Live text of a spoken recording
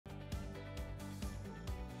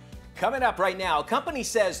Coming up right now, a company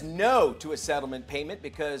says no to a settlement payment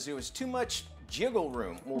because there was too much jiggle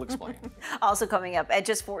room. We'll explain. Also coming up, at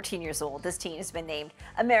just 14 years old, this teen has been named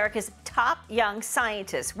America's top young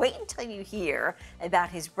scientist. Wait until you hear about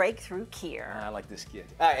his breakthrough cure. I like this kid.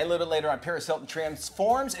 A little later on, Paris Hilton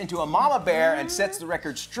transforms into a mama bear and sets the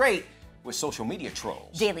record straight with social media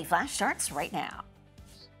trolls. Daily Flash starts right now.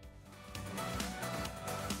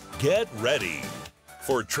 Get ready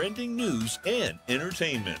for trending news and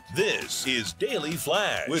entertainment. This is Daily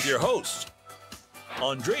Flash with your hosts,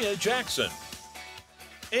 Andrea Jackson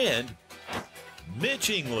and Mitch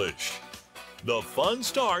English. The fun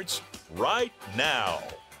starts right now.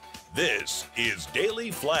 This is Daily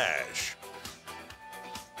Flash.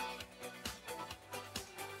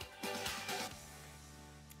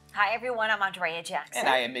 Hi, everyone. I'm Andrea Jackson. And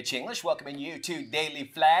I am Mitch English, welcoming you to Daily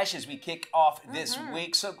Flash as we kick off this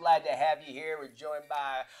week. So glad to have you here. We're joined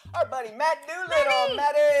by our buddy Matt Doolittle.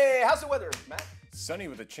 Matty, how's the weather, Matt? Sunny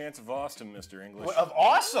with a chance of Austin, Mr. English. Well, of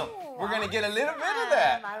awesome. We're going to get a little bit of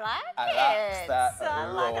that. I like it. I like that.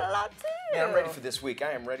 I like it a lot, too. Man, I'm ready for this week.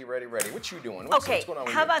 I am ready. What you doing? What's going on with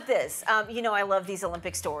you? How about this? You know, I love these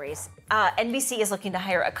Olympic stories. NBC is looking to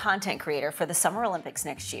hire a content creator for the Summer Olympics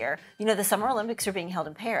next year. You know, the Summer Olympics are being held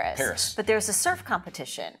in Paris. But there's a surf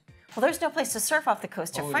competition. Well, there's no place to surf off the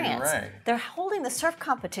coast of France. You're right. They're holding the surf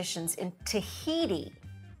competitions in Tahiti.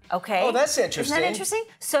 Okay. Oh, that's interesting. Isn't that interesting?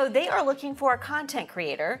 So they are looking for a content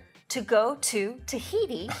creator to go to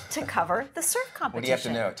Tahiti to cover the surf competition. What do you have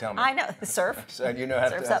to know? Tell me. I know, the surf. So you know how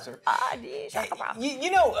to surf? You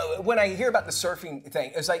know, when I hear about the surfing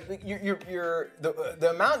thing, it's like the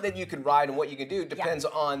amount that you can ride and what you can do depends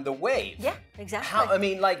on the wave. Yeah, exactly. I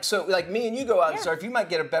mean, like me and you go out and surf, you might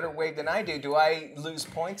get a better wave than I do. Do I lose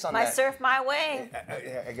points on that? My surf, my wave.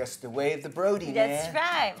 I guess the wave, the Brody, That's man.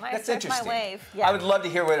 right. My That's surf, interesting. my wave. Yeah. I would love to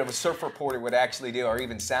hear what a surf reporter would actually do or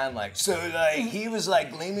even sound like. So, like, he was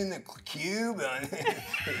like gleaming the cube and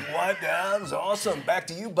what? That was awesome. Back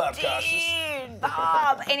to you, Bob Costas. Dude,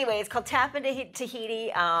 Bob. Anyway, it's called Tap into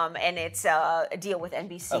Tahiti, and it's a deal with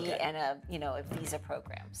NBC and a visa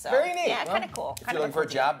program. So very neat. Yeah, kind of cool. If you're looking for a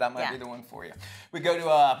job, that might be the one for you. We go to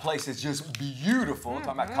a place that's just beautiful.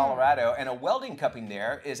 Talking about Colorado, and a welding company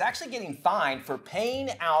there is actually getting fined for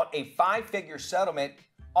paying out a 5-figure settlement,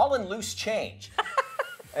 all in loose change.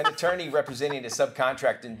 An attorney representing a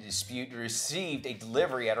subcontractor in dispute received a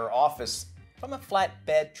delivery at her office from a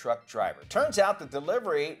flatbed truck driver. Turns out the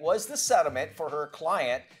delivery was the settlement for her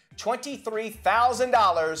client,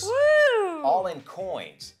 $23,000, all in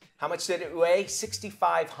coins. How much did it weigh?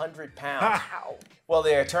 6,500 pounds. Wow. Well,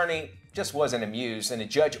 the attorney just wasn't amused, and the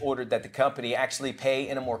judge ordered that the company actually pay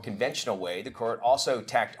in a more conventional way. The court also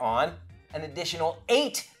tacked on an additional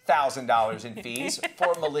 $8,000 in fees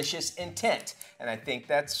for malicious intent. And I think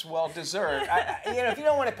that's well-deserved. If you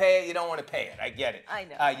don't want to pay it, you don't want to pay it. I get it. I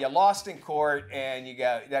know. You lost in court, and you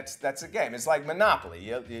got that's a game. It's like Monopoly.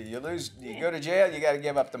 You lose, you go to jail, you got to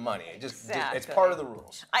give up the money. It's part of the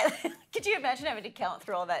rules. Could you imagine having to count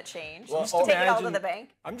through all that change? Well, just to take it all to the bank?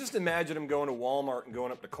 I'm just imagining going to Walmart and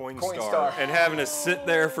going up to Coinstar and having to sit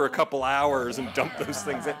there for a couple hours and dump those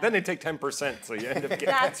things in. Then they take 10%, so you end up getting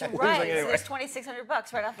That's right. anyway. So there's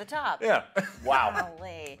 $2,600 right off the top. Yeah. Wow.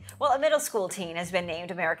 Golly. Well, a middle school teen has been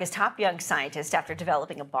named America's top young scientist after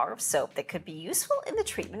developing a bar of soap that could be useful in the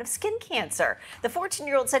treatment of skin cancer. The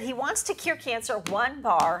 14-year-old said he wants to cure cancer one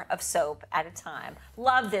bar of soap at a time.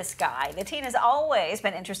 Love this guy. The teen has always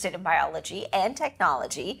been interested in biology and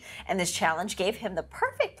technology, and this challenge gave him the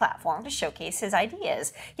perfect platform to showcase his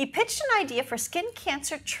ideas. He pitched an idea for skin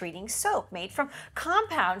cancer treating soap made from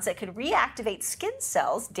compounds that could reactivate skin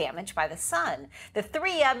cells damaged by the sun. The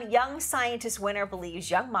 3M Young Scientist winner believes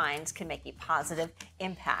young minds can make a positive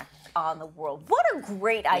impact on the world. What a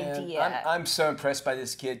great idea. I'm so impressed by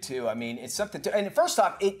this kid, too. I mean, it's something to, and first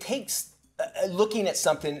off, it takes looking at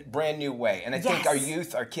something brand new way. And I think our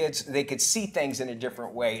youth, our kids, they could see things in a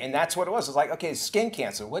different way. And that's what it was. It's like, okay, skin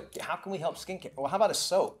cancer. How can we help skin cancer? Well, how about a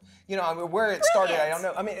soap? You know, I mean, where it started, I don't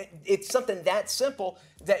know. I mean, it's something that simple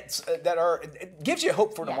it gives you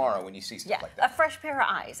hope for tomorrow when you see stuff like that. A fresh pair of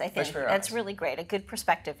eyes, I think. Fresh pair of That's eyes. really great. A good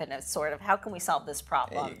perspective and a sort of how can we solve this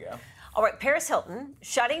problem? There you go. All right, Paris Hilton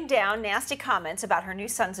shutting down nasty comments about her new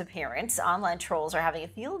son's appearance. Online trolls are having a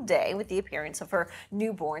field day with the appearance of her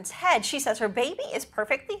newborn's head. She says her baby is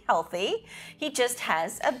perfectly healthy. He just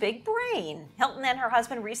has a big brain. Hilton and her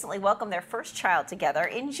husband recently welcomed their first child together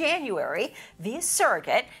in January via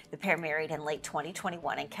surrogate. The pair married in late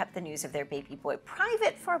 2021 and kept the news of their baby boy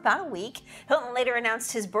private for about a week. Hilton later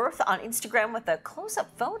announced his birth on Instagram with a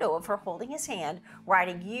close-up photo of her holding his hand,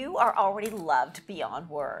 writing, "You are already loved beyond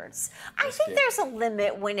words." I think there's a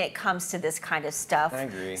limit when it comes to this kind of stuff. I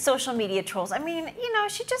agree. Social media trolls. I mean, you know,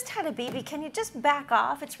 she just had a baby. Can you just back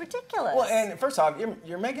off? It's ridiculous. Well, and first off,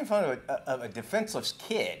 you're making fun of a defenseless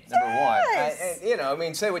kid, number one. And, you know, I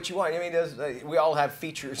mean, say what you want. I mean, we all have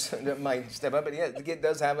features that might step up, but yeah, the kid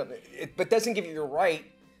does have it, but doesn't give you your right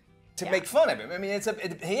to make fun of him. I mean,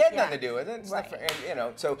 he had nothing to do with it. It's not fair. And, you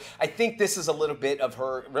know, so I think this is a little bit of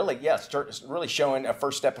her really, really showing a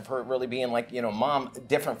first step of her really being like, you know, mom,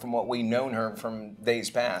 different from what we've known her from days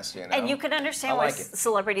past. You know? And you can understand why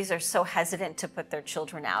celebrities are so hesitant to put their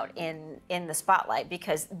children out in the spotlight,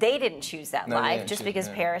 because they didn't choose that life. Just because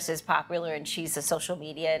Paris is popular and she's a social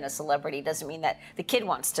media and a celebrity doesn't mean that the kid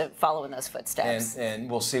wants to follow in those footsteps. And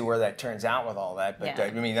we'll see where that turns out with all that. But I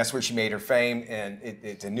mean, that's where she made her fame, and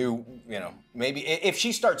it's a new. You know, maybe if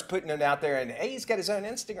she starts putting it out there and hey, he's got his own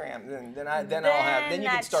Instagram, then you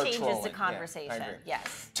can start trolling. That changes the conversation. Yeah,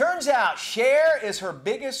 yes. Turns out Cher is her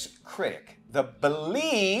biggest critic. The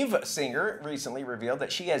Believe singer recently revealed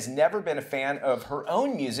that she has never been a fan of her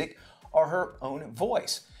own music or her own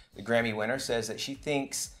voice. The Grammy winner says that she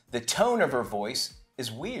thinks the tone of her voice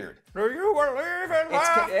is weird. Do you believe in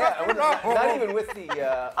life? Not even with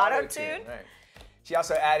the auto-tune. Right. She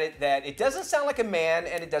also added that it doesn't sound like a man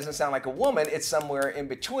and it doesn't sound like a woman. It's somewhere in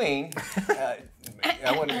between.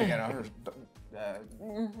 I wonder, you know,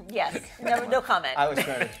 yes. No comment. I was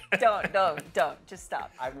trying to. Don't. Just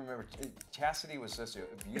stop. I remember Chastity was such a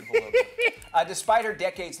beautiful little. Despite her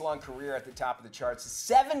decades-long career at the top of the charts,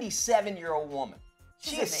 a 77-year-old woman.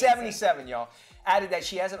 She is 77, y'all. Added that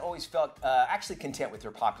she hasn't always felt actually content with her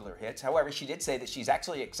popular hits. However, she did say that she's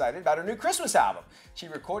actually excited about her new Christmas album. She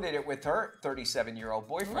recorded it with her 37-year-old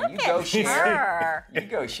boyfriend. Look at Cher. You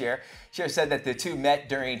go, Cher. Cher said that the two met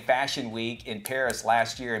during Fashion Week in Paris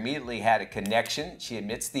last year, immediately had a connection. She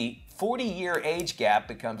admits the 40-year age gap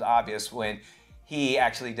becomes obvious when he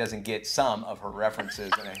actually doesn't get some of her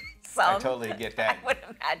references. And I totally get that. I would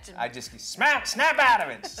imagine. I just snap out of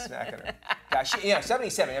it. Gosh,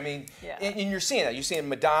 77. I mean, and you're seeing that. You're seeing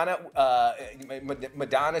Madonna.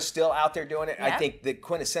 Madonna's still out there doing it. I think the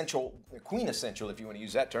quintessential, if you want to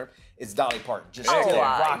use that term, is Dolly Parton. Just still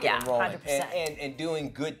rocking and rolling and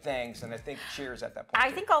doing good things. And I think Cher's at that point.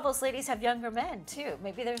 I think all those ladies have younger men too.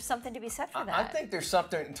 Maybe there's something to be said for that. I think there's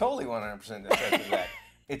something totally 100% to be said for that.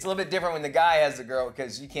 It's a little bit different when the guy has the girl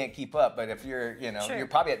because you can't keep up. But if you're, you're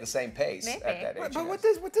probably at the same pace at that age. But what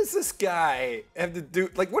does this guy have to do?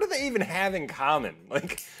 Like, what do they even have in common?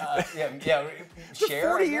 Like, Cher.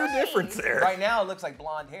 40-year difference there. Right now, it looks like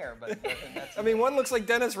blonde hair, but that's. I mean, one looks like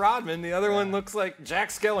Dennis Rodman, the other one looks like Jack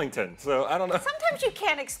Skellington. So I don't know. Sometimes you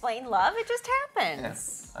can't explain love; it just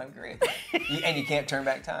happens. I agree. And you can't turn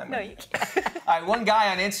back time. No, you can't. All right, one guy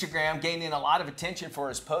on Instagram gaining a lot of attention for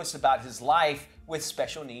his posts about his life with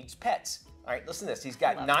special needs pets. All right, listen to this. He's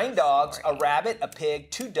got 9 dogs, a rabbit, a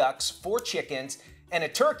pig, 2 ducks, 4 chickens, and a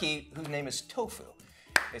turkey whose name is Tofu.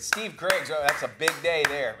 It's Steve Gregg's. Oh, that's a big day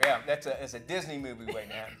there. Yeah, that's a Disney movie right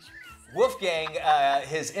now. Wolfgang,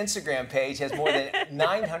 his Instagram page has more than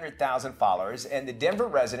 900,000 followers, and the Denver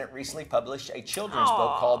resident recently published a children's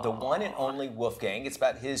book called The One and Only Wolfgang. It's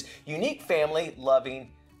about his unique family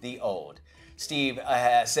loving the old. Steve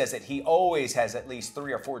says that he always has at least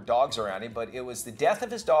 3 or 4 dogs around him, but it was the death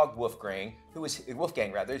of his dog Wolfgang, who was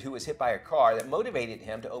hit by a car, that motivated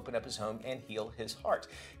him to open up his home and heal his heart.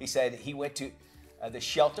 He said he went to the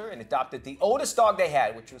shelter and adopted the oldest dog they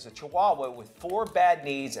had, which was a Chihuahua with 4 bad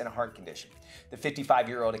knees and a heart condition. The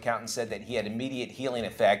 55-year-old accountant said that he had immediate healing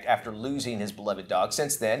effect after losing his beloved dog.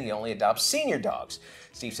 Since then, he only adopts senior dogs.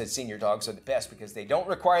 Steve said senior dogs are the best because they don't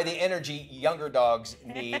require the energy younger dogs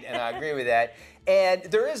need, and I agree with that. And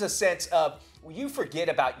there is a sense of, you forget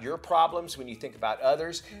about your problems when you think about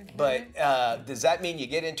others, but does that mean you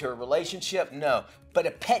get into a relationship? No. But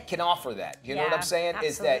a pet can offer that. You know what I'm saying? Absolutely.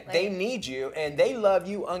 Is that they need you and they love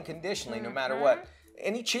you unconditionally no matter what.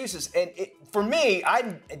 And he chooses. And for me, I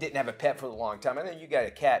didn't have a pet for a long time. I know you got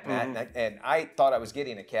a cat, Matt, and I thought I was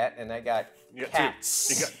getting a cat, and I got cats.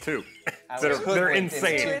 You got 2. They're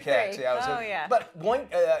insane. 2 cats. But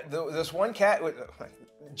this one cat,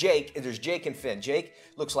 Jake, there's Jake and Finn. Jake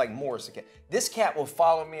looks like Morris the cat. This cat will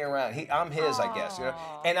follow me around. I'm his, I guess. You know.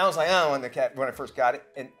 And I was like, I don't want the cat when I first got it.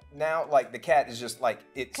 And now, like, the cat is just like,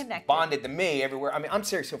 it's connected. Bonded to me everywhere. I mean, I'm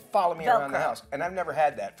serious. He'll follow me around the house. And I've never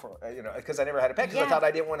had that because I never had a pet because I thought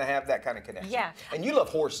I didn't want to have that kind of connection. Yeah. And you love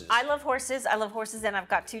horses. I love horses. And I've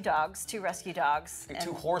got 2 dogs, 2 rescue dogs. You got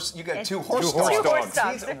 2 horse dogs. 2 horse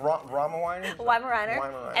dogs. He's a Weimaraner?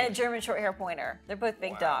 Weimaraner and a German short hair pointer. They're both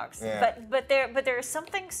big dogs. Yeah. But there is something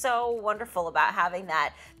something so wonderful about having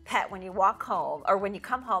that pet when you walk home or when you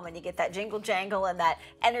come home and you get that jingle jangle and that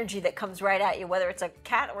energy that comes right at you, whether it's a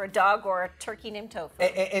cat or a dog or a turkey named Tofu.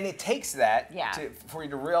 And it takes that for you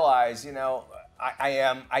to realize, you know,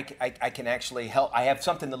 I can actually help. I have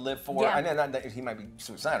something to live for. Yeah. I know not that he might be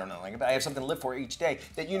suicidal or nothing, but I have something to live for each day.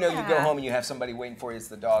 That you know, you go home and you have somebody waiting for you. It's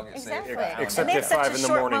the dog. Exactly. Except and they at have 5 such in a the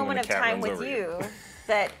short morning moment when of the cat time runs with over you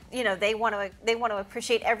that you know they want to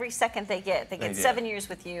appreciate every second they get. They get 7 years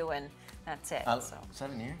with you, and that's it. So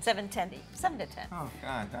 7 years? 7 to 10. Oh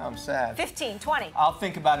God, now I'm sad. 15, 20. I'll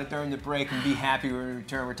think about it during the break and be happy when we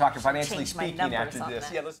return. We're talking financially speaking after this.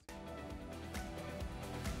 That. Yeah, let's.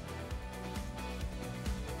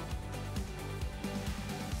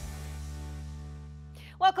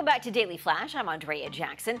 Welcome back to Daily Flash. I'm Andrea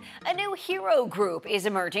Jackson. A new hero group is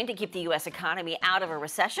emerging to keep the U.S. economy out of a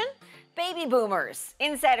recession. Baby boomers.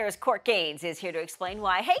 Insider's Cork Gaines is here to explain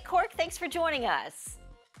why. Hey, Cork, thanks for joining us.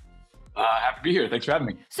 Happy to be here. Thanks for having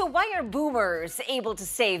me. So why are boomers able to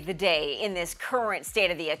save the day in this current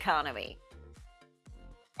state of the economy?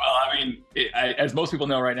 Well, I mean, as most people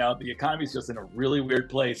know right now, the economy is just in a really weird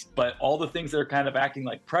place, but all the things that are kind of acting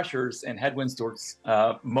like pressures and headwinds towards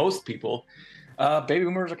most people, baby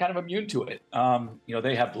boomers are kind of immune to it. You know,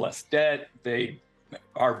 they have less debt. They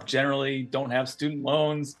are generally don't have student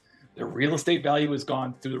loans. Their real estate value has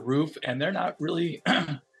gone through the roof, and they're not really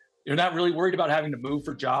they're not really worried about having to move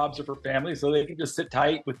for jobs or for families, so they can just sit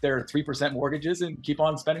tight with their 3% mortgages and keep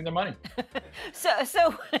on spending their money. So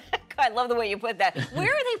I love the way you put that. Where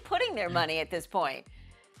are they putting their money at this point?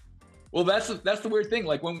 Well, that's the weird thing.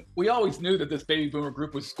 Like when we always knew that this baby boomer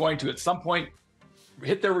group was going to at some point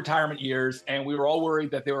hit their retirement years, and we were all worried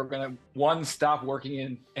that they were going to, one, stop working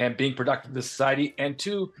in and being productive to society, and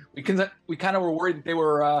two, we kind of were worried that they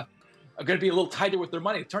were going to be a little tighter with their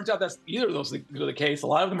money. It turns out that's either of those are the case. A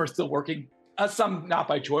lot of them are still working, some not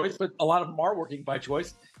by choice, but a lot of them are working by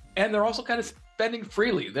choice, and they're also kind of spending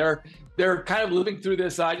freely. They're kind of living through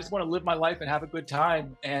this. I just want to live my life and have a good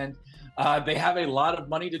time, and they have a lot of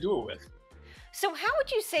money to do it with. So how would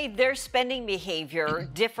you say their spending behavior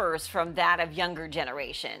differs from that of younger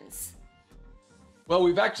generations? Well,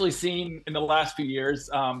 we've actually seen in the last few years,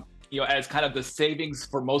 you know, as kind of the savings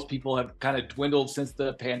for most people have kind of dwindled since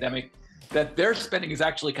the pandemic, that their spending has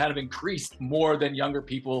actually kind of increased more than younger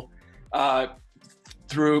people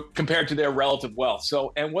compared to their relative wealth.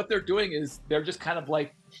 So, and what they're doing is they're just kind of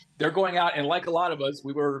like, they're going out, and like a lot of us,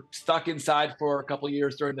 we were stuck inside for a couple of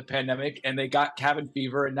years during the pandemic, and they got cabin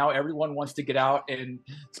fever, and now everyone wants to get out and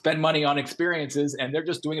spend money on experiences, and they're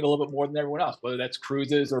just doing it a little bit more than everyone else, whether that's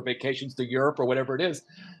cruises or vacations to Europe or whatever it is.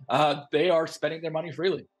 They are spending their money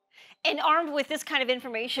freely. And armed with this kind of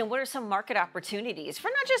information, what are some market opportunities for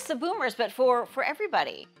not just the boomers, but for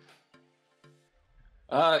everybody?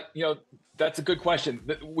 You know, that's a good question.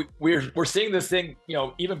 We're seeing this thing, you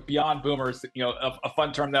know, even beyond boomers, you know, a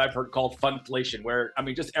fun term that I've heard called funflation, where, I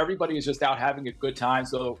mean, just everybody is just out having a good time.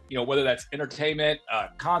 So, you know, whether that's entertainment,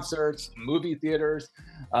 concerts, movie theaters,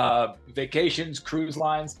 vacations, cruise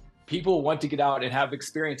lines, people want to get out and have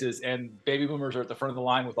experiences, and baby boomers are at the front of the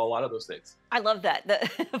line with a lot of those things. I love that,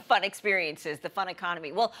 the fun experiences, the fun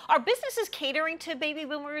economy. Well, are businesses catering to baby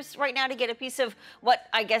boomers right now to get a piece of what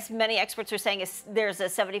I guess many experts are saying is there's a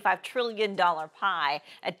 $75 trillion pie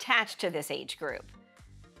attached to this age group?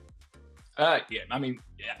 Yeah, I mean,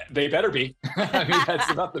 yeah, they better be. I mean, that's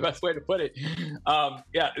about the best way to put it.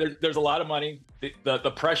 Yeah, there's a lot of money.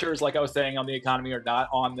 The pressures, like I was saying, on the economy are not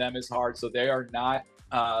on them as hard, so they are not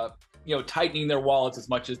you know, tightening their wallets as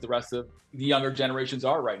much as the rest of the younger generations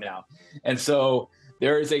are right now. And so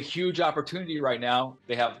there is a huge opportunity right now.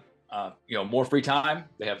 They have, you know, more free time.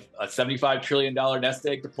 They have a $75 trillion nest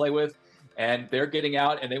egg to play with, and they're getting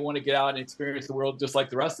out, and they want to get out and experience the world just like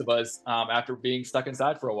the rest of us after being stuck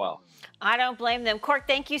inside for a while. I don't blame them. Cork,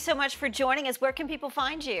 thank you so much for joining us. Where can people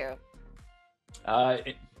find you?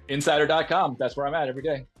 Insider.com. That's where I'm at every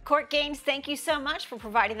day. Cork Gaines, thank you so much for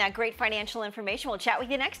providing that great financial information. We'll chat with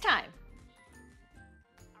you next time.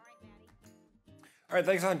 All right,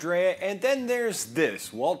 thanks, Andrea. And then there's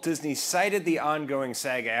this. Walt Disney cited the ongoing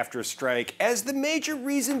SAG-AFTRA strike as the major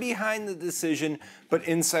reason behind the decision, but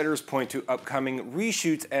insiders point to upcoming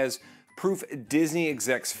reshoots as proof Disney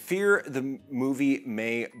execs fear the movie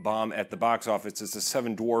may bomb at the box office. It's a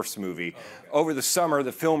Seven Dwarfs movie. Over the summer,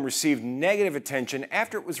 the film received negative attention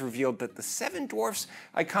after it was revealed that the Seven Dwarfs'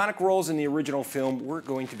 iconic roles in the original film were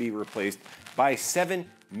going to be replaced by 7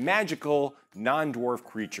 magical non-dwarf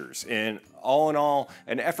creatures. And all in all,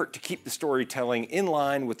 an effort to keep the storytelling in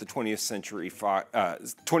line with the 20th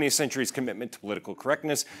century's commitment to political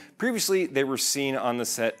correctness. Previously, they were seen on the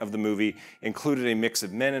set of the movie, included a mix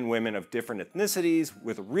of men and women of different ethnicities,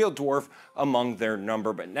 with a real dwarf among their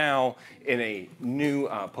number. But now, in a new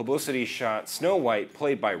publicity shot, Snow White,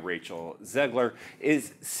 played by Rachel Zegler,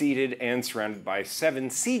 is seated and surrounded by 7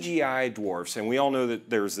 CGI dwarfs. And we all know that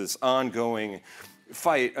there's this ongoing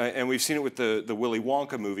fight, and we've seen it with the Willy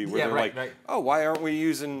Wonka movie, where they're like, oh, why aren't we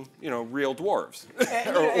using real dwarves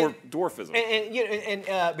or dwarfism?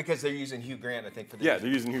 And because they're using Hugh Grant, I think, for the they're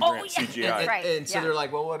using Hugh Grant CGI. And so they're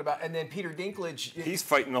like, well, what about? And then Peter Dinklage, he's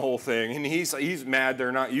fighting the whole thing, and he's mad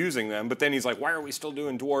they're not using them, but then he's like, why are we still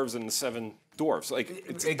doing dwarves and the 7 dwarfs? Like,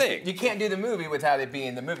 it's a thing. You can't do the movie without it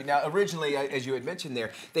being the movie. Now, originally, as you had mentioned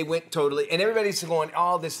there, they went totally, and everybody's going,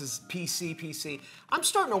 oh, this is PC. I'm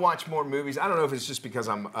starting to watch more movies. I don't know if it's just because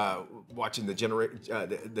I'm watching the genre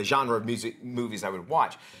of movies I would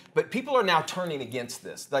watch, but people are now turning against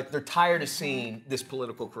this. Like, they're tired of seeing this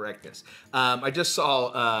political correctness. I just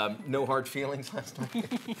saw No Hard Feelings last night.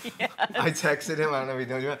 Yes. I texted him. I don't know if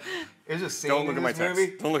he knows about. There's a scene in this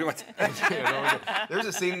movie. Don't look at my text. There's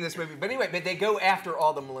a scene in this movie. But anyway, they go after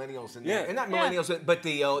all the millennials in there. And not millennials, but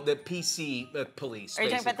the PC police. Are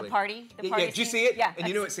you talking about the party? Yeah, did you see it? Yeah. And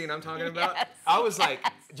you know what scene I'm talking about? Yes. I was like,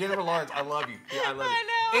 Jennifer Lawrence, I love you. Yeah, I love you.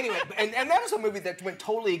 I know. Anyway, and that was a movie that went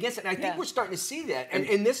totally against it. And I think we're starting to see that.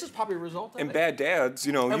 And this is probably a result of it. And Bad Dads,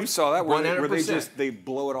 you saw that where they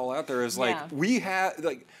blow it all out there as like, I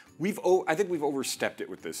think we've overstepped it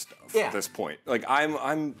with this stuff at this point. Like I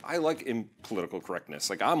like in political correctness.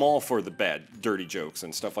 Like I'm all for the bad, dirty jokes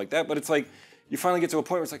and stuff like that. But it's like you finally get to a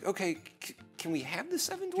point where it's like, okay, can we have the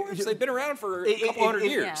 7 dwarfs? They've been around for a couple hundred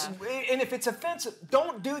years. And if it's offensive,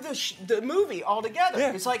 don't do the movie altogether.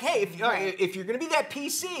 Yeah. It's like, hey, if you're going to be that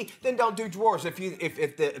PC, then don't do dwarves.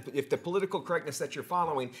 If the political correctness that you're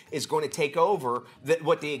following is going to take over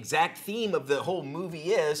what the exact theme of the whole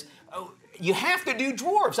movie is. You have to do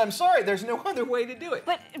dwarves. I'm sorry, there's no other way to do it.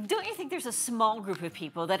 But don't you think there's a small group of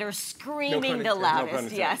people that are screaming the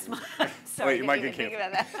loudest? Yes. Sorry, you might get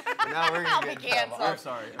canceled. Now we're going to get canceled. I'm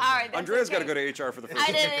sorry. All right, Andrea's got to go to HR for the first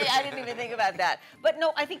I didn't even think about that. But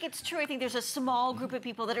no, I think it's true. I think there's a small group of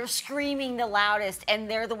people that are screaming the loudest, and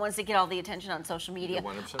they're the ones that get all the attention on social media.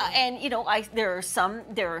 100%. And there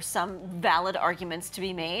are some valid arguments to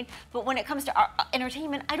be made. But when it comes to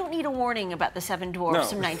entertainment, I don't need a warning about the 7 dwarfs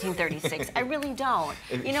from 1936. I really don't.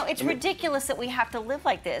 It's ridiculous that we have to live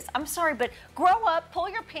like this. I'm sorry, but grow up, pull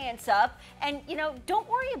your pants up, and don't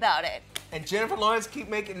worry about it. And Jennifer Lawrence, keep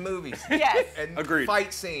making movies. Yes. And agreed.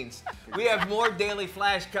 Fight scenes. We have more Daily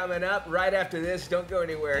Flash coming up right after this. Don't go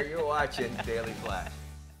anywhere. You're watching Daily Flash.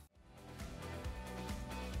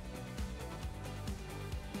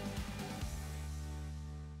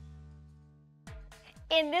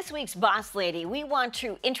 In this week's Boss Lady, we want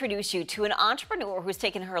to introduce you to an entrepreneur who's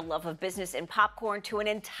taken her love of business and popcorn to an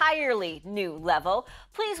entirely new level.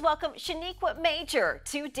 Please welcome Chauniqua Major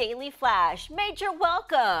to Daily Flash. Major,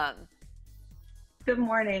 welcome. Good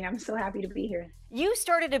morning. I'm so happy to be here. You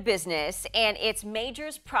started a business, and it's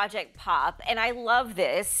Major's Project Pop, and I love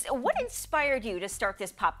this. What inspired you to start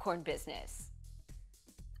this popcorn business?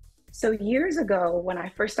 So years ago, when I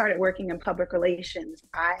first started working in public relations,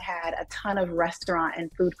 I had a ton of restaurant and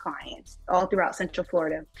food clients all throughout Central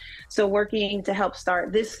Florida. So working to help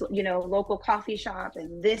start this, local coffee shop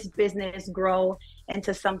and this business grow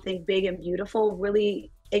into something big and beautiful really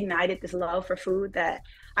ignited this love for food that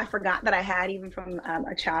I forgot that I had even from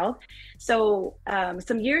a child. So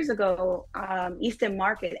some years ago, Easton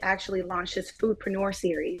Market actually launched this Foodpreneur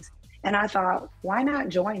series. And I thought, why not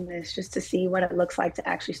join this just to see what it looks like to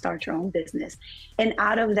actually start your own business? And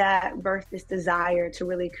out of that birthed this desire to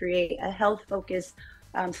really create a health-focused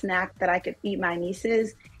snack that I could feed my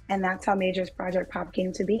nieces. And that's how Major's Project Pop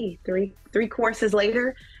came to be. Three courses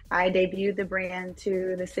later, I debuted the brand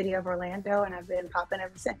to the city of Orlando, and I've been popping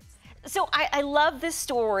ever since. So I love this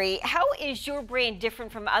story. How is your brand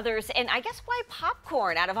different from others? And I guess why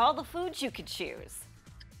popcorn out of all the foods you could choose?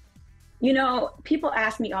 People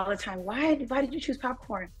ask me all the time, why did you choose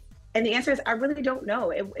popcorn? And the answer is, I really don't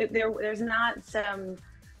know. There's not some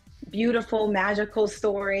beautiful, magical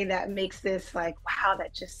story that makes this like, wow,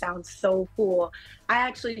 that just sounds so cool. I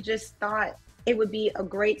actually just thought it would be a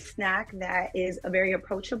great snack that is very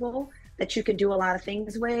approachable, that you could do a lot of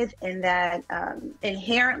things with, and that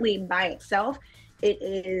inherently by itself it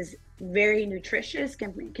is very nutritious,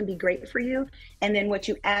 can be great for you. And then what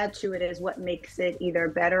you add to it is what makes it either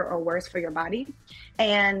better or worse for your body.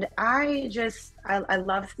 And I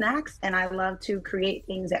love snacks, and I love to create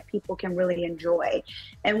things that people can really enjoy.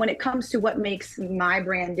 And when it comes to what makes my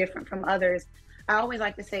brand different from others, I always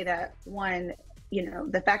like to say that, one, you know,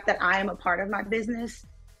 the fact that I am a part of my business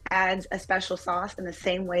adds a special sauce in the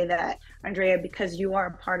same way that, Andrea, because you are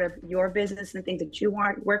a part of your business and things that you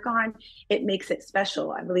work on, it makes it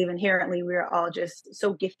special. I believe inherently we are all just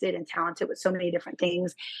so gifted and talented with so many different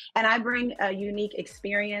things. And I bring a unique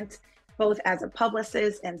experience, both as a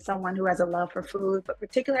publicist and someone who has a love for food, but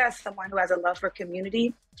particularly as someone who has a love for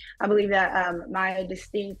community. I believe that my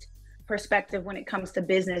distinct perspective when it comes to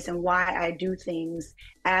business and why I do things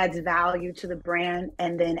adds value to the brand,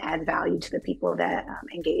 and then adds value to the people that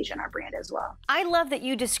engage in our brand as well. I love that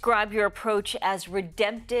you describe your approach as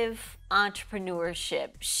redemptive entrepreneurship.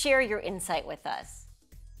 Share your insight with us.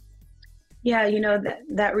 Yeah, you know,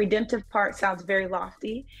 that redemptive part sounds very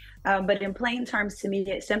lofty, but in plain terms to me,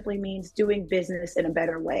 it simply means doing business in a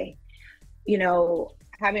better way. You know,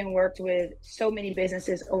 having worked with so many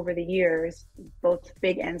businesses over the years, both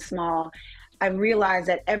big and small, I've realized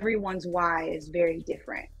that everyone's why is very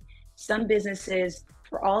different. Some businesses,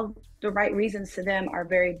 for all the right reasons to them, are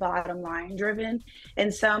very bottom line driven,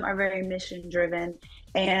 and some are very mission driven.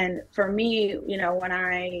 And for me, you know, when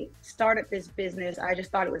I started this business, I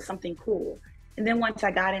just thought it was something cool. And then once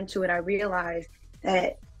I got into it, I realized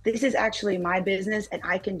that this is actually my business, and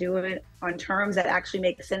I can do it on terms that actually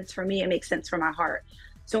make sense for me and make sense for my heart.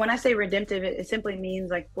 So when I say redemptive, it simply means,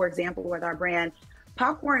 like, for example, with our brand,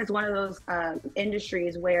 popcorn is one of those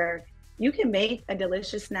industries where you can make a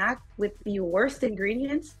delicious snack with the worst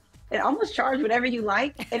ingredients and almost charge whatever you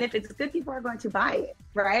like. And if it's good, people are going to buy it,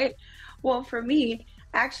 right? Well, for me,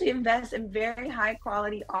 I actually invest in very high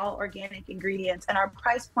quality, all organic ingredients. And our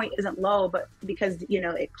price point isn't low, but because, you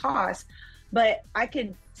know, it costs, but I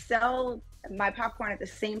could sell my popcorn at the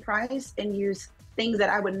same price and use things that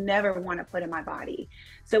I would never want to put in my body.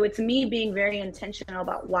 So it's me being very intentional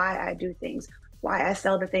about why I do things, why I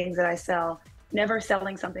sell the things that I sell, never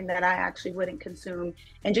selling something that I actually wouldn't consume,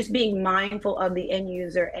 and just being mindful of the end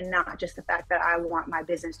user and not just the fact that I want my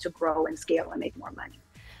business to grow and scale and make more money.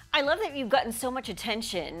 I love that you've gotten so much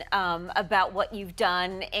attention about what you've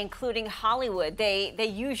done, including Hollywood.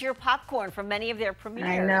 They use your popcorn for many of their premieres.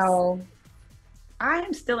 I know. I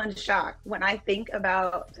am still in shock when I think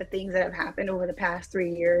about the things that have happened over the past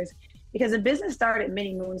 3 years, because the business started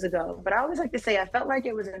many moons ago. But I always like to say, I felt like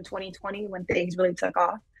it was in 2020 when things really took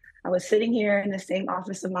off. I was sitting here in the same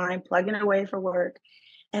office of mine, plugging away for work.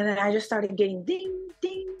 And then I just started getting ding,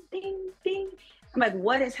 ding, ding, ding. I'm like,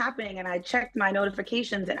 what is happening? And I checked my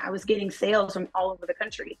notifications, and I was getting sales from all over the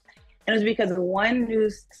country. And it was because one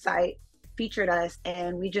news site featured us,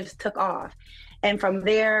 and we just took off. And from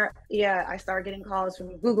there, yeah, I started getting calls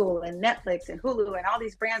from Google and Netflix and Hulu and all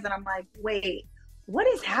these brands. And I'm like, wait, what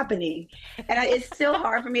is happening? And it's still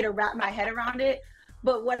hard for me to wrap my head around it.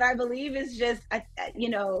 But what I believe is just, you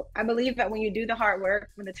know, I believe that when you do the hard work,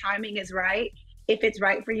 when the timing is right, if it's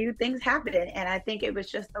right for you, things happen. And I think it was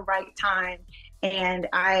just the right time. And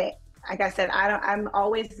like I said, I'm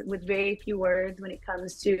always with very few words when it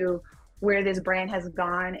comes to where this brand has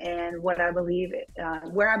gone and what I believe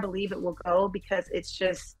where I believe it will go, because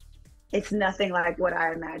it's nothing like what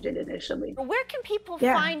I imagined initially. Where can people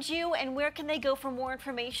find you, and where can they go for more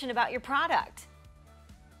information about your product?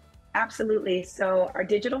 Absolutely. So our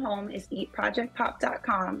digital home is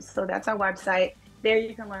eatprojectpop.com. So that's our website. There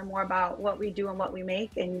you can learn more about what we do and what we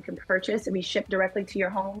make, and you can purchase, and we ship directly to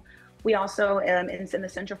your home. We also, in the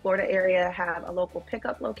Central Florida area, have a local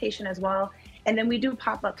pickup location as well. And then we do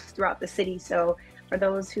pop-ups throughout the city. So for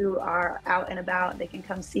those who are out and about, they can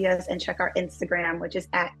come see us and check our Instagram, which is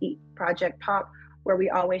 @eatprojectpop, where we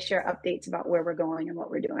always share updates about where we're going and what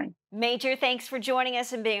we're doing. Major, thanks for joining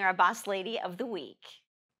us and being our Boss Lady of the Week.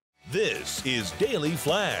 This is Daily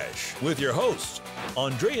Flash with your hosts,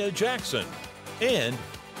 Andrea Jackson and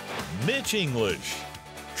Mitch English.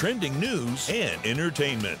 Trending news and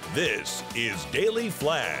entertainment. This is Daily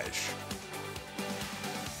Flash.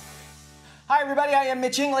 Hi, everybody. I am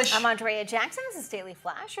Mitch English. I'm Andrea Jackson. This is Daily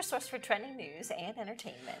Flash, your source for trending news and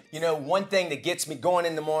entertainment. You know, one thing that gets me going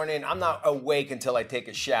in the morning, I'm not awake until I take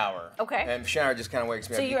a shower. Okay. And shower just kind of wakes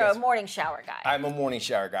me up. So you're a morning shower guy. I'm a morning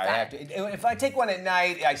shower guy. I have to. If I take one at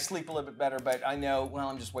night, I sleep a little bit better, but I know, well,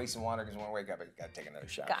 I'm just wasting water because when I wake up, I got to take another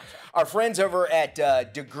shower. Gotcha. Our friends over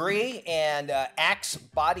at Degree and Axe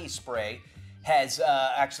Body Spray has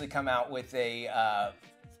actually come out with a...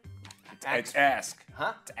 It's Ask.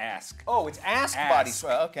 Huh? It's Ask. Oh, it's Ask Body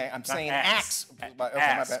Spray. Okay, I'm saying Axe. Axe. Okay, my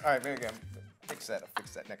bad. All right, very good. fix that. I'll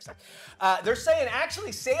fix that next time. They're saying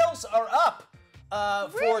actually sales are up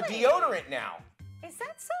for deodorant now. Is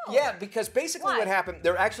that so? Yeah, because basically Why? what happened,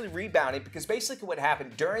 they're actually rebounding because basically what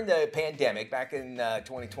happened during the pandemic back in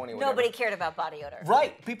 2020. Nobody cared about body odor.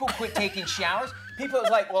 Right. People quit taking showers. People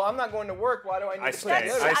was like, well, I'm not going to work. Why do I need to put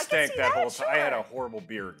deodorant? I stank that whole time. sure. I had a horrible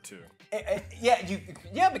beard too.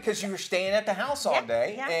 Yeah, because you were staying at the house all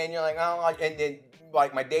day, and you're like, oh, and then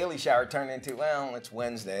like my daily shower turned into, well, it's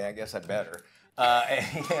Wednesday, I guess I better.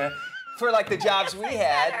 For like the jobs we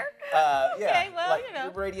had, Okay, well, like you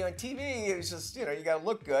know. radio and TV, it was just, you got to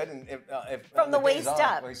look good, and if From the day's waist on,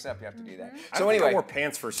 up. waist up, you have to do that. I So think I anyway, wore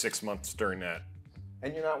pants for 6 months during that.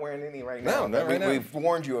 and you're not wearing any right now. No, not right now. We've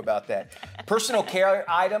warned you about that. Personal care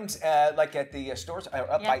items, like at the stores, are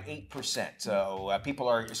up by 8%. So people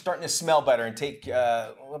are starting to smell better and take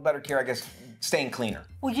a little better care, I guess, staying cleaner.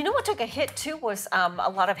 Well, you know what took a hit too was a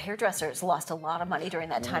lot of hairdressers lost a lot of money during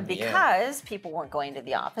that time because people weren't going to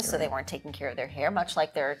the office, so they weren't taking care of their hair, much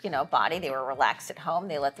like their body. They were relaxed at home.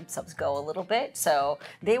 They let themselves go a little bit. So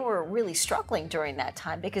they were really struggling during that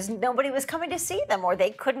time because nobody was coming to see them, or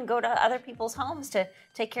they couldn't go to other people's homes to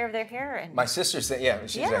take care of their hair. And My sister said,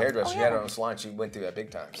 she's a hairdresser. She had her own salon. She went through that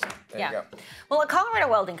big time. So there you go. Well, a Colorado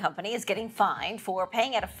welding company is getting fined for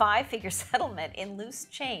paying out a 5-figure settlement in loose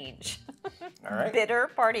change. All right. Bitter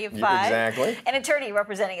party of 5. Exactly. An attorney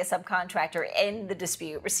representing a subcontractor in the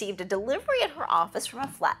dispute received a delivery at her office from a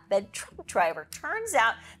flatbed truck driver. Turns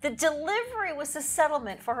out the delivery was a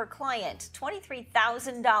settlement for her client,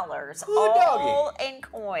 $23,000, all in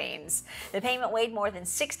coins. The payment weighed more than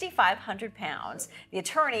 6,500 pounds. The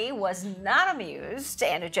attorney was not amused,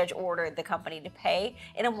 and a judge ordered the company to pay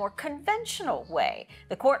in a more conventional way.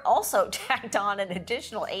 The court also tacked on an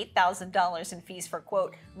additional $8,000 in fees for,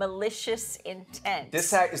 quote, malicious intent.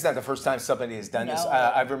 This is not the first time somebody has done this.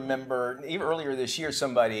 I remember even earlier this year,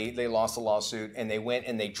 they lost a lawsuit and they went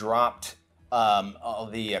and they dropped all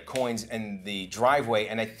the coins in the driveway,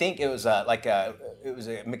 and I think it was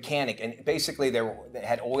a mechanic, and basically they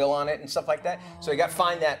had oil on it and stuff like that. So he got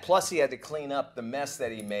fined that. Plus he had to clean up the mess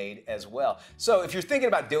that he made as well. So if you're thinking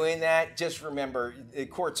about doing that, just remember the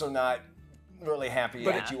courts are not really happy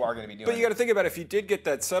that you are going to be doing it. But you got to think about if you did get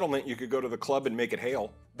that settlement, you could go to the club and make it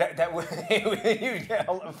hail. That would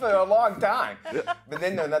for a long time. But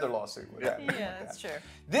then another lawsuit would happen. Yeah, that's true.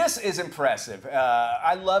 This is impressive.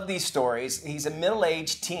 I love these stories. He's a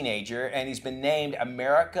middle-aged teenager, and he's been named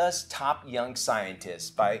America's Top Young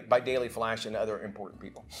Scientist by Daily Flash and other important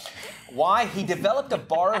people. Why? He developed a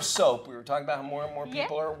bar of soap. We were talking about how more and more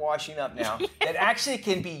people are washing up now. That actually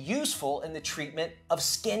can be useful in the treatment of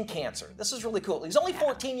skin cancer. This is really cool. He's only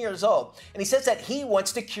 14 years old, and he says that he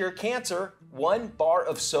wants to cure cancer one bar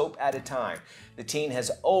of soap at a time. The teen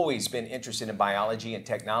has always been interested in biology and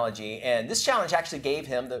technology, and this challenge actually gave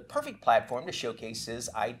him the perfect platform to showcase his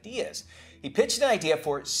ideas. He pitched an idea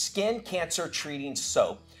for skin cancer treating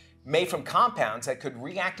soap made from compounds that could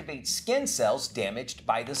reactivate skin cells damaged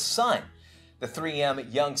by the sun. The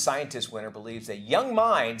 3M Young Scientist winner believes that young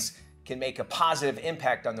minds can make a positive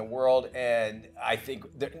impact on the world, and I think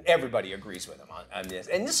everybody agrees with him on this.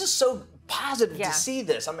 And this is so positive to see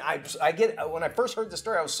this. I mean, when I first heard the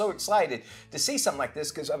story, I was so excited to see something like this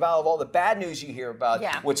because of all the bad news you hear about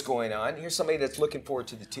what's going on. Here's somebody that's looking forward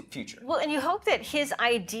to the future. Well, and you hope that his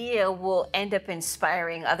idea will end up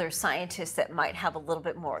inspiring other scientists that might have a little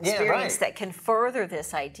bit more experience that can further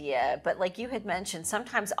this idea. But like you had mentioned,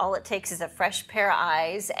 sometimes all it takes is a fresh pair of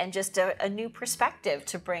eyes and just a new perspective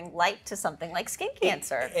to bring light to something like skin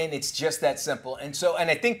cancer. And it's just that simple. And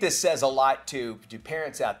I think this says a lot to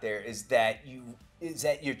parents out there is that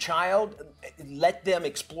your child, let them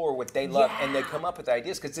explore what they love and they come up with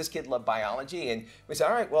ideas, because this kid loved biology, and we said,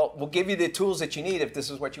 all right, well, we'll give you the tools that you need if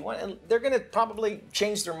this is what you want, and they're going to probably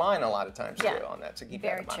change their mind a lot of times too on that, so keep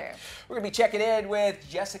that in mind. We're going to be checking in with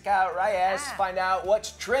Jessica Reyes to find out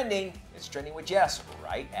what's trending. It's Trending with Jess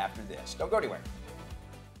right after this. Don't go anywhere.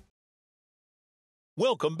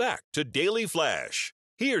 Welcome back to Daily Flash.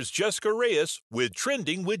 Here's Jessica Reyes with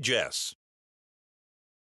Trending with Jess.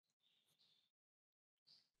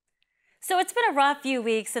 So it's been a rough few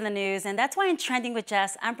weeks in the news, and that's why in Trending with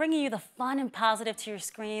Jess, I'm bringing you the fun and positive to your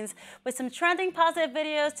screens with some trending positive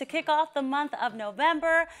videos to kick off the month of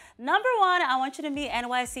November. Number 1, I want you to meet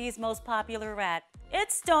NYC's most popular rat.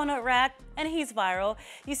 It's Donut Rat, and he's viral.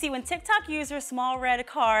 You see, when TikTok user Small Red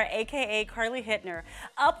Car, aka Carly Hittner,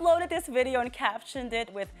 uploaded this video and captioned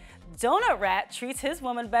it with "Donut Rat treats his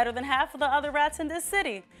woman better than half of the other rats in this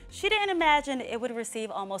city," she didn't imagine it would receive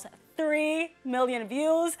almost 3 million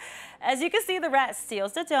views. As you can see, the rat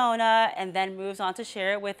steals the donut and then moves on to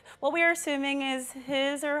share it with what we are assuming is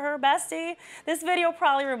his or her bestie. This video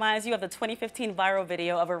probably reminds you of the 2015 viral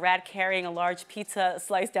video of a rat carrying a large pizza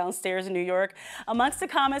slice downstairs in New York. Amongst the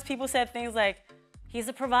comments, people said things like, "He's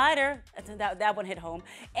a provider," that one hit home,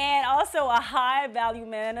 and also a high value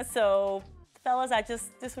man, so fellas,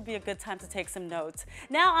 this would be a good time to take some notes.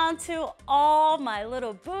 Now on to all my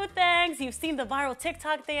little boo things. You've seen the viral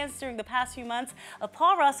TikTok dance during the past few months of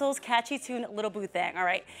Paul Russell's catchy tune, Little Boo Thang, all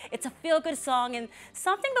right? It's a feel-good song and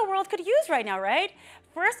something the world could use right now, right?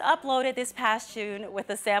 First uploaded this past June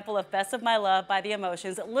with a sample of Best of My Love by The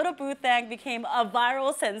Emotions, Little Boo Thang became a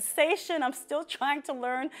viral sensation. I'm still trying to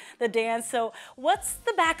learn the dance, so what's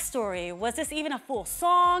the backstory? Was this even a full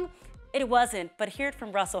song? It wasn't, but hear it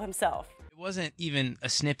from Russell himself. It wasn't even a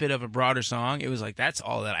snippet of a broader song. It was like, that's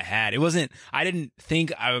all that I had. I didn't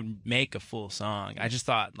think I would make a full song. I just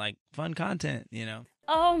thought, like, fun content, you know?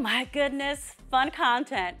 Oh my goodness, fun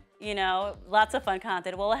content. You know, lots of fun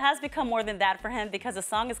content. Well, it has become more than that for him because the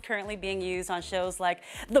song is currently being used on shows like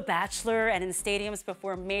The Bachelor and in stadiums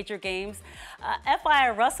before major games.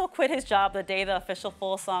 FYI, Russell quit his job the day the official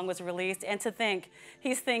full song was released, and to think,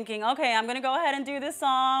 he's thinking, okay, I'm gonna go ahead and do this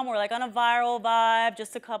song. We're like on a viral vibe,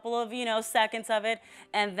 just a couple of, seconds of it,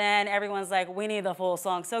 and then everyone's like, we need the full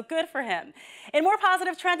song, so good for him. In more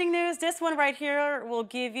positive trending news, this one right here will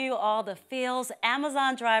give you all the feels.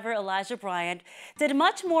 Amazon driver Elijah Bryant did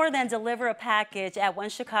much more than deliver a package at one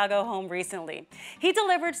Chicago home recently. He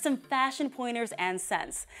delivered some fashion pointers and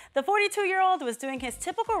scents. The 42-year-old was doing his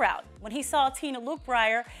typical route when he saw teen Luke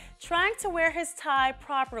Breyer trying to wear his tie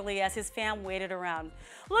properly as his fam waited around.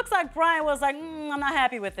 Looks like Brian was like, I'm not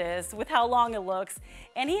happy with this, with how long it looks,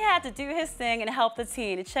 and he had to do his thing and help the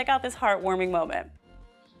teen. Check out this heartwarming moment.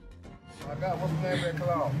 I got, what's the name of that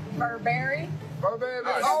cologne? Burberry. Burberry?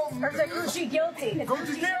 Oh, or is it Gucci Guilty?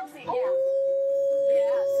 Gucci Guilty?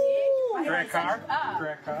 Yeah, see? Track car?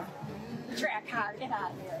 Track car? Track car, get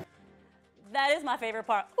out of here. That is my favorite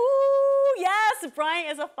part. Ooh, yes, Brian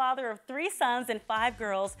is a father of 3 sons and 5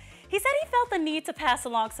 girls. He said he felt the need to pass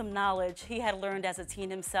along some knowledge he had learned as a teen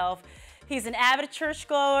himself. He's an avid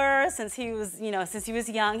churchgoer since he was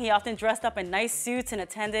young. He often dressed up in nice suits and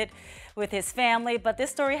attended with his family. But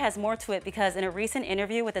this story has more to it because in a recent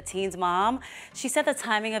interview with the teen's mom, she said the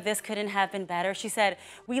timing of this couldn't have been better. She said,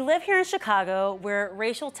 "We live here in Chicago where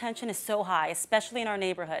racial tension is so high, especially in our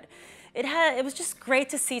neighborhood. It was just great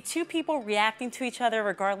to see 2 people reacting to each other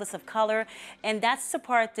regardless of color, and that's the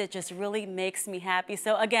part that just really makes me happy."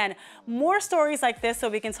 So again, more stories like this so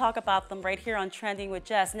we can talk about them right here on Trending with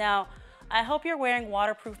Jess. Now, I hope you're wearing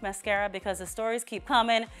waterproof mascara because the stories keep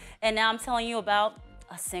coming, and now I'm telling you about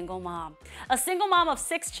a single mom. A single mom of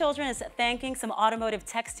 6 children is thanking some automotive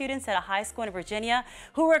tech students at a high school in Virginia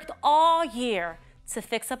who worked all year to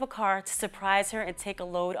fix up a car to surprise her and take a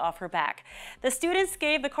load off her back. The students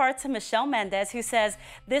gave the car to Michelle Mendez, who says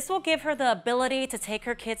this will give her the ability to take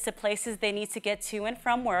her kids to places they need to get to and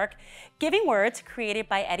from work. Giving Words, created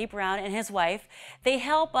by Eddie Brown and his wife, they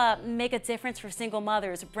help make a difference for single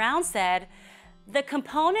mothers. Brown said, "The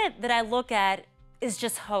component that I look at is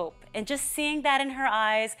just hope. And just seeing that in her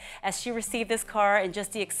eyes as she received this car and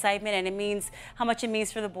just the excitement and how much it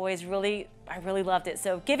means for the boys, I really loved it."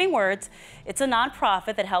 So Giving Words, it's a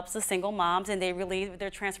nonprofit that helps the single moms and they relieve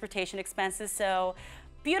their transportation expenses. So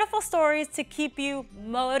beautiful stories to keep you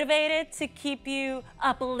motivated, to keep you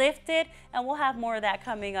uplifted, and we'll have more of that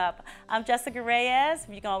coming up. I'm Jessica Reyes.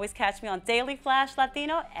 You can always catch me on Daily Flash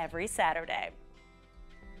Latino every Saturday.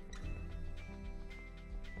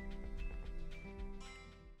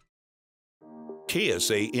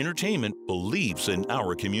 KSA Entertainment believes in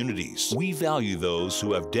our communities. We value those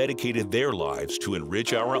who have dedicated their lives to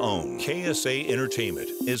enrich our own. KSA Entertainment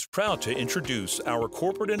is proud to introduce our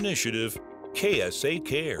corporate initiative, KSA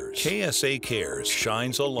Cares. KSA Cares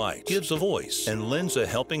shines a light, gives a voice, and lends a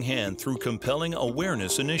helping hand through compelling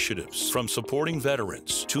awareness initiatives. From supporting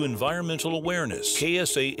veterans to environmental awareness,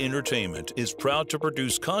 KSA Entertainment is proud to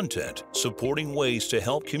produce content supporting ways to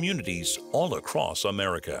help communities all across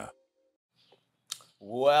America.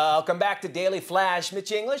 Welcome back to Daily Flash.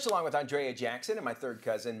 Mitch English, along with Andrea Jackson and my third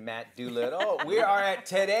cousin, Matt Doolittle. We are at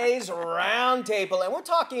today's round table, and we're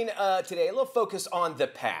talking today a little focus on the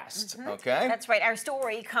past, okay? That's right. Our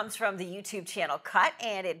story comes from the YouTube channel Cut,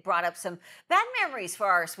 and it brought up some bad memories for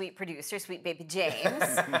our sweet producer, sweet baby James.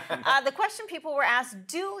 The question people were asked,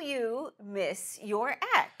 do you miss your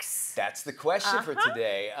ex? That's the question for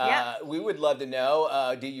today. We would love to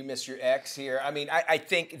know, do you miss your ex here? I mean, I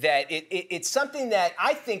think that it's something that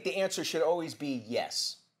I think the answer should always be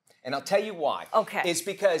yes. And I'll tell you why. Okay. It's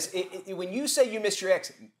because when you say you miss your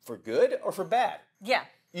ex, for good or for bad? Yeah.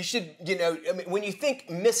 You should, you know, I mean, when you think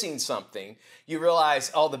missing something, you realize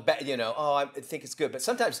all the bad, you know, oh, I think it's good. But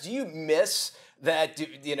sometimes, do you miss that,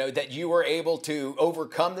 you know, that you were able to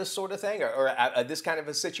overcome this sort of thing or this kind of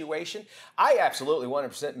a situation? I absolutely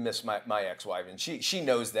 100% miss my ex-wife, and she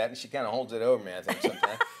knows that, and she kind of holds it over me, I think,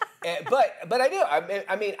 sometimes. But I do.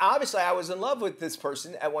 I mean, obviously, I was in love with this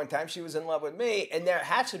person at one time. She was in love with me, and there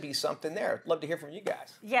had to be something there. I'd love to hear from you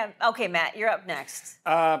guys. Yeah. Okay, Matt, you're up next.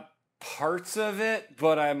 Parts of it,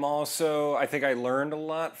 but I think I learned a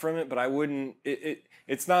lot from it, but I wouldn't,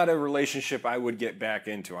 it's not a relationship I would get back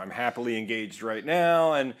into. I'm happily engaged right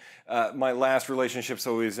now, and my last relationships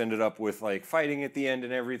always ended up with like fighting at the end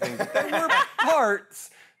and everything. But there were parts,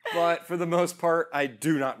 but for the most part, I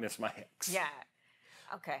do not miss my ex. Yeah.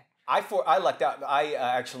 Okay. I lucked out.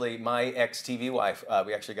 Actually, my ex-TV wife,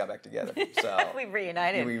 we actually got back together. So we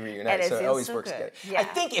reunited. We reunited. So it always works together. Yeah. I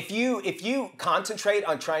think if you concentrate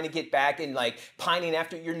on trying to get back and like pining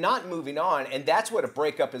after, you're not moving on, and that's what a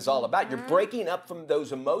breakup is all about. You're breaking up from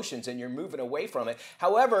those emotions and you're moving away from it.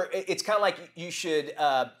 However, it's kind of like you should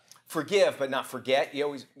forgive but not forget. You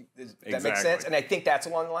always that makes sense, and I think that's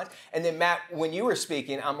along the lines. And then Matt, when you were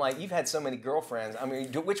speaking, I'm like, you've had so many girlfriends. I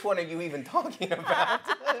mean, which one are you even talking about?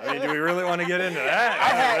 I mean, do we really want to get into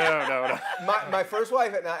that? No. My first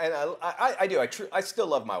wife, and I do. I still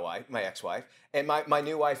love my wife, my ex-wife, and my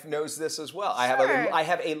new wife knows this as well. Sure. I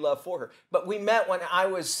have a love for her. But we met when I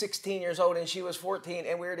was 16 years old and she was 14,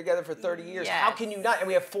 and we were together for 30 years. Yes. How can you not? And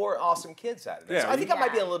we have 4 awesome kids out of it. Yeah. So I think I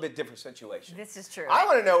might be in a little bit different situation. This is true. I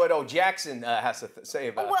want to know what old Jackson has to say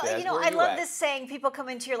about this. Well, you know, I love this saying, people come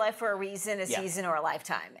into your life for a reason, a season, or a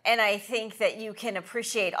lifetime. And I think that you can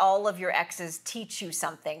appreciate all of your exes teach you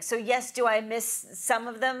something. So yes, do I miss some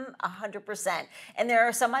of them? 100%. And there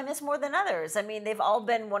are some I miss more than others. I mean, they've all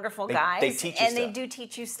been wonderful guys. They teach you and they do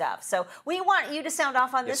teach you stuff. So we want you to sound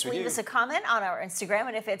off on this. Leave us a comment on our Instagram.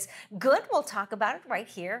 And if it's good, we'll talk about it right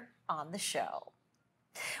here on the show.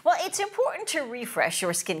 Well, it's important to refresh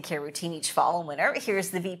your skincare routine each fall and winter.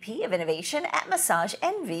 Here's the VP of Innovation at Massage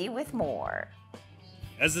Envy with more.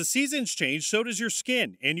 As the seasons change, so does your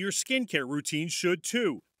skin, and your skincare routine should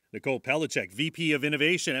too. Nicole Pelichek, VP of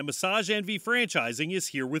Innovation at Massage Envy Franchising, is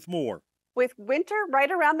here with more. With winter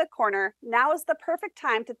right around the corner, now is the perfect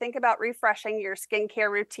time to think about refreshing your skincare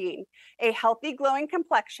routine. A healthy, glowing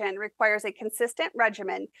complexion requires a consistent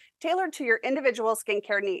regimen tailored to your individual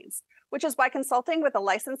skincare needs, which is why consulting with a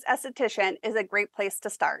licensed esthetician is a great place to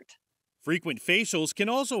start. Frequent facials can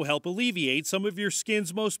also help alleviate some of your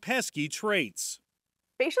skin's most pesky traits.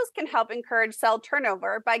 Facials can help encourage cell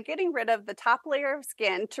turnover by getting rid of the top layer of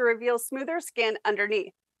skin to reveal smoother skin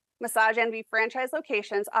underneath. Massage Envy franchise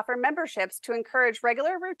locations offer memberships to encourage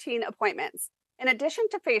regular routine appointments. In addition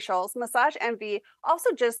to facials, Massage Envy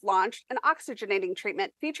also just launched an oxygenating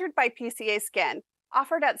treatment featured by PCA Skin,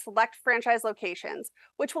 offered at select franchise locations,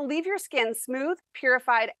 which will leave your skin smooth,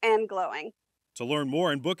 purified, and glowing. To learn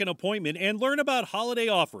more and book an appointment and learn about holiday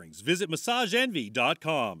offerings, visit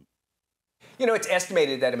massageenvy.com. You know, it's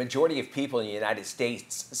estimated that a majority of people in the United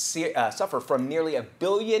States suffer from nearly 1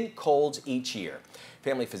 billion colds each year.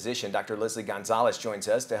 Family physician Dr. Leslie Gonzalez joins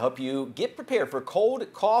us to help you get prepared for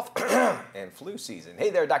cold, cough, and flu season. Hey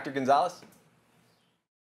there, Dr. Gonzalez.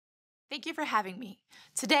 Thank you for having me.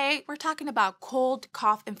 Today, we're talking about cold,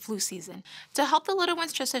 cough, and flu season. To help the little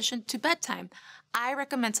ones transition to bedtime, I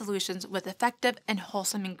recommend solutions with effective and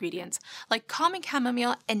wholesome ingredients like calming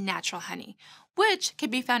chamomile and natural honey, which can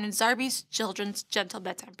be found in Zarbee's Children's Gentle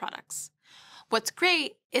Bedtime products. What's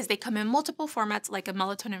great is they come in multiple formats like a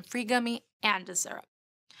melatonin-free gummy and a syrup.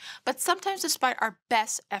 But sometimes, despite our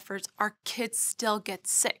best efforts, our kids still get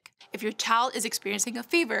sick. If your child is experiencing a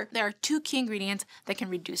fever, there are 2 key ingredients that can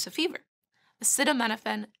reduce a fever: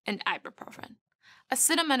 acetaminophen and ibuprofen.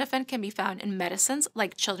 Acetaminophen can be found in medicines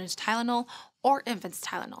like children's Tylenol or infants'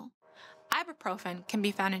 Tylenol. Ibuprofen can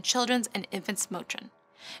be found in children's and infants' Motrin.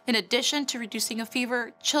 In addition to reducing a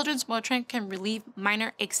fever, children's Motrin can relieve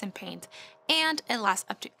minor aches and pains, and it lasts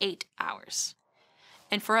up to 8 hours.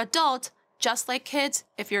 And for adults, just like kids,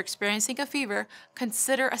 if you're experiencing a fever,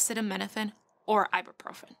 consider acetaminophen or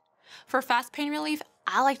ibuprofen. For fast pain relief,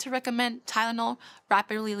 I like to recommend Tylenol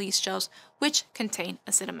rapid-release gels, which contain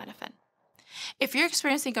acetaminophen. If you're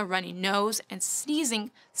experiencing a runny nose and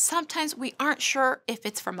sneezing, sometimes we aren't sure if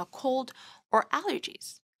it's from a cold or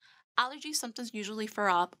allergies. Allergy symptoms usually flare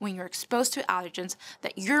up when you're exposed to allergens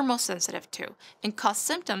that you're most sensitive to and cause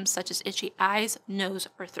symptoms such as itchy eyes, nose,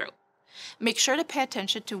 or throat. Make sure to pay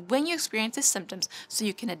attention to when you experience these symptoms so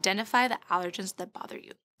you can identify the allergens that bother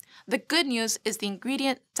you. The good news is the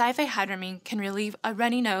ingredient diphenhydramine can relieve a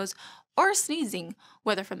runny nose or sneezing,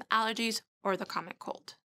 whether from allergies or the common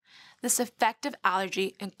cold. This effective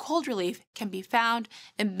allergy and cold relief can be found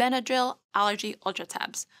in Benadryl Allergy Ultra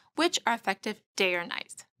Tabs, which are effective day or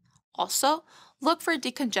night. Also, look for a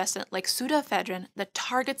decongestant like pseudoephedrine that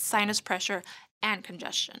targets sinus pressure and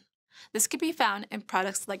congestion. This can be found in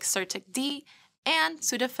products like Certic D and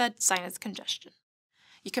Sudafed Sinus Congestion.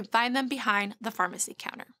 You can find them behind the pharmacy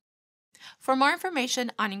counter. For more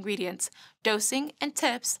information on ingredients, dosing, and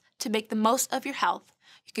tips to make the most of your health,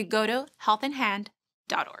 you can go to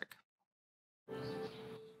healthinhand.org.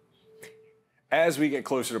 As we get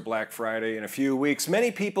closer to Black Friday in a few weeks, many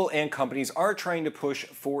people and companies are trying to push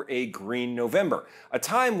for a green November, a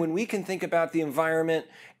time when we can think about the environment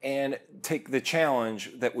and take the challenge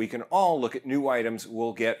that we can all look at new items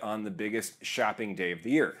we'll get on the biggest shopping day of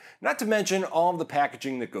the year. Not to mention all of the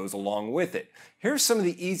packaging that goes along with it. Here's some of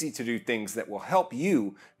the easy to do things that will help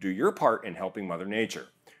you do your part in helping Mother Nature.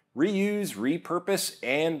 Reuse, repurpose,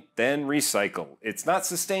 and then recycle. It's not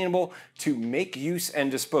sustainable to make, use,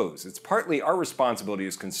 and dispose. It's partly our responsibility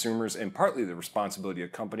as consumers and partly the responsibility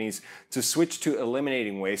of companies to switch to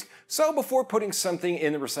eliminating waste. So before putting something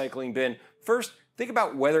in the recycling bin, first think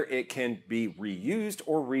about whether it can be reused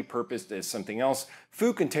or repurposed as something else.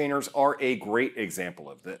 Food containers are a great example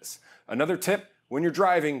of this. Another tip, when you're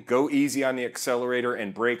driving, go easy on the accelerator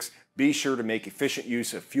and brakes. Be sure to make efficient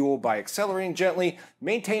use of fuel by accelerating gently,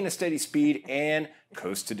 maintain a steady speed, and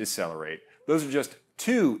coast to decelerate. Those are just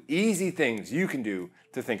two easy things you can do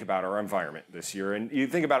to think about our environment this year. And you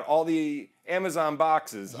think about all the Amazon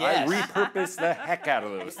boxes. Yes. I repurpose the heck out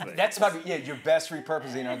of those things. That's about, yeah, your best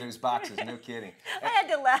repurposing are those boxes, no kidding. I had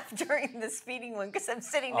to laugh during the speeding one because I'm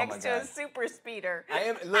sitting next to a super speeder. I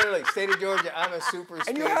am, literally, state of Georgia, I'm a super speeder.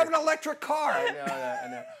 And you have an electric car. I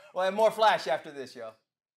know. We'll have more Flash after this, y'all.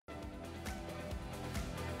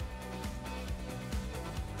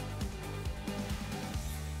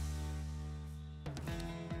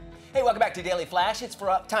 Hey, welcome back to Daily Flash. It's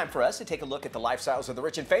time for us to take a look at the lifestyles of the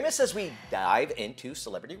rich and famous as we dive into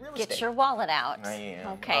celebrity real estate. Get your wallet out. I am.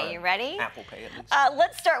 Okay, you ready? Apple Pay at least.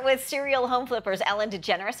 Let's start with serial home flippers Ellen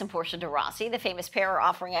DeGeneres and Portia de Rossi. The famous pair are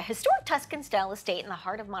offering a historic Tuscan-style estate in the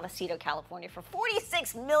heart of Montecito, California for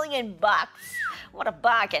 $46 million. What a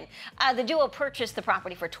bargain. The duo purchased the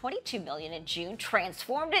property for $22 million in June,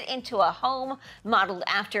 transformed it into a home modeled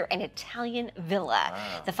after an Italian villa.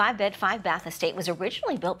 Wow. The 5-bed, 5-bath estate was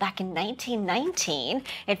originally built back in 1919.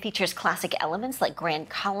 It features classic elements like grand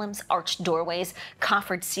columns, arched doorways,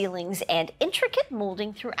 coffered ceilings, and intricate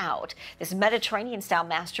molding throughout. This Mediterranean-style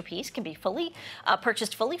masterpiece can be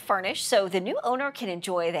purchased fully furnished, so the new owner can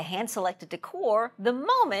enjoy the hand-selected decor the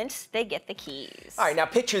moment they get the keys. All right, now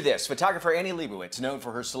picture this. Photographer Annie Leibovitz, known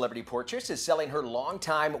for her celebrity portraits, is selling her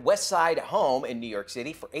longtime West Side home in New York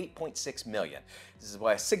City for $8.6 million. This is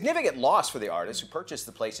a significant loss for the artist who purchased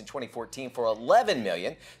the place in 2014 for $11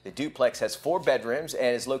 million. The duplex has 4 bedrooms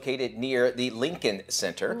and is located near the Lincoln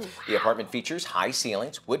Center. Ooh, wow. The apartment features high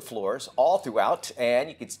ceilings, wood floors all throughout, and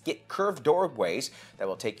you can get curved doorways that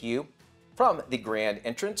will take you from the grand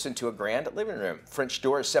entrance into a grand living room. French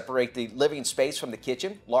doors separate the living space from the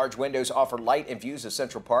kitchen. Large windows offer light and views of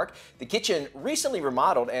Central Park. The kitchen recently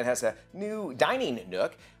remodeled and has a new dining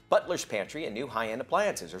nook, butler's pantry, and new high-end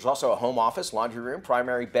appliances. There's also a home office, laundry room,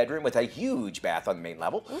 primary bedroom with a huge bath on the main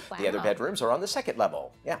level. Ooh, wow. The other bedrooms are on the second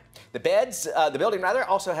level. Yeah. The building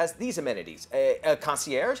also has these amenities: a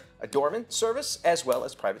concierge, a doorman service, as well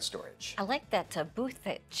as private storage. I like that booth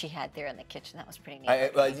that she had there in the kitchen. That was pretty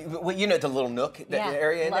neat. Well, you know the little nook,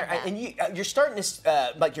 area in there. That. And you're starting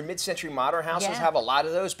to, like your mid-century modern houses have a lot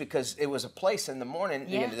of those because it was a place in the morning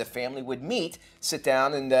the family would meet, sit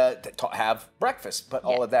down, and have breakfast. But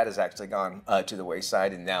all of that has actually gone to the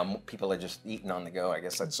wayside, and now people are just eating on the go. I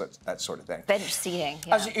guess that's that sort of thing. Bench seating.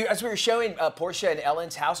 Yeah. As we were showing Portia and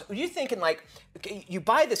Ellen's house, were you thinking like, okay, you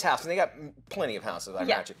buy this house, and they got plenty of houses, I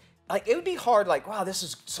imagine. Like it would be hard. Like, wow, this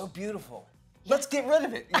is so beautiful. Let's get rid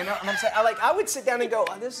of it, you know? And I'm saying, I would sit down and go,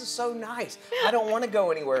 oh, this is so nice. I don't want to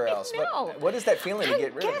go anywhere else. No. What is that feeling to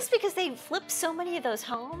get rid of it? I guess because they flip so many of those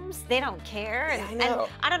homes, they don't care. Yeah, I know.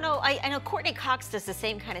 And I don't know, I know Courtney Cox does the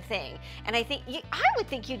same kind of thing. And I think, I would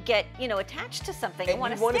think you'd get, attached to something and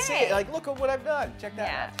want to see it. Like, look at what I've done. Check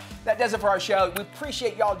that out. That does it for our show. We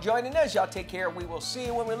appreciate y'all joining us. Y'all take care. We will see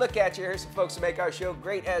you when we look at you. Here's some folks who make our show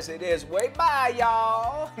great as it is. Wait, bye,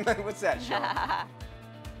 y'all. What's that, Sean?